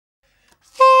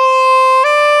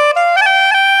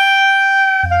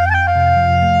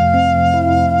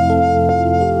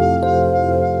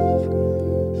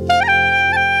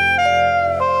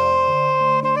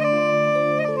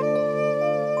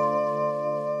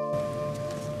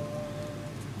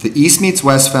The East Meets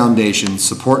West Foundation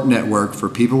Support Network for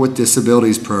People with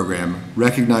Disabilities program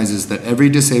recognizes that every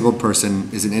disabled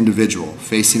person is an individual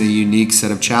facing a unique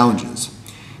set of challenges.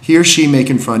 He or she may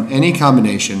confront any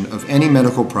combination of any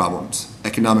medical problems,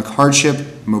 economic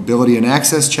hardship, mobility and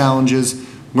access challenges,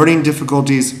 learning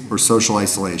difficulties, or social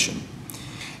isolation.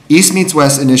 East Meets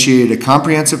West initiated a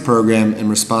comprehensive program in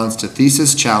response to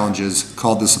thesis challenges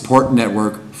called the Support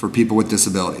Network for People with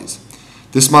Disabilities.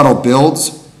 This model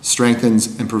builds,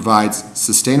 strengthens, and provides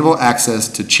sustainable access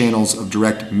to channels of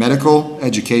direct medical,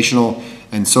 educational,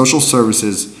 and social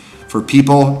services for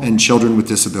people and children with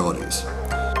disabilities.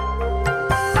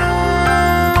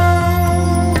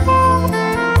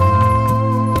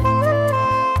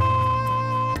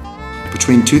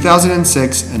 Between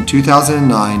 2006 and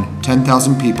 2009,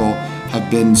 10,000 people have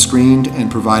been screened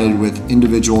and provided with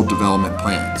individual development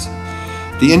plans.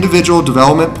 The individual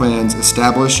development plans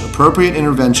establish appropriate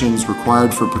interventions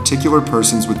required for particular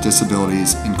persons with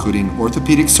disabilities, including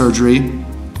orthopedic surgery,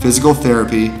 physical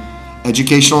therapy,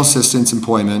 educational assistance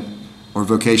employment, or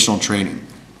vocational training.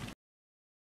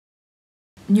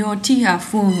 Nyortia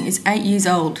Phuong is 8 years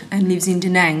old and lives in Da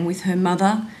Nang with her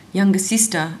mother, younger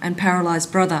sister, and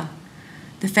paralysed brother.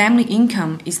 The family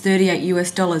income is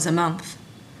 $38 a month.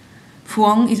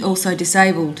 Phuong is also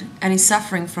disabled and is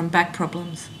suffering from back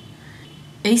problems.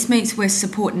 East Meets West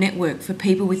Support Network for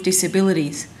People with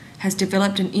Disabilities has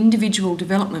developed an individual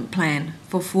development plan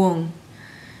for Phuong.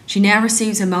 She now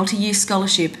receives a multi-year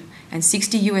scholarship, and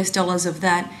 $60 of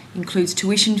that includes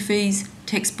tuition fees,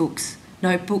 textbooks,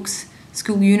 notebooks,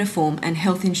 school uniform and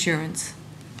health insurance.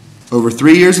 Over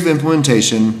 3 years of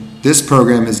implementation, this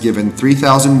program has given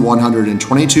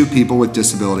 3,122 people with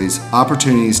disabilities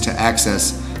opportunities to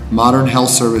access modern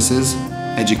health services,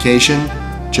 education,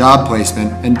 job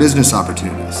placement, and business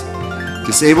opportunities.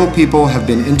 Disabled people have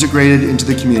been integrated into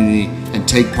the community and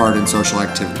take part in social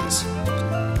activities.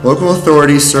 Local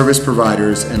authorities, service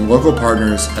providers, and local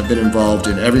partners have been involved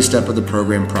in every step of the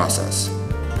program process.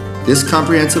 This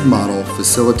comprehensive model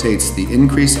facilitates the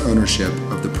increased ownership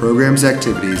of the program's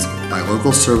activities by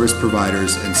local service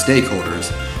providers and stakeholders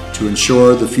to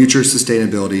ensure the future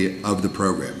sustainability of the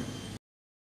program.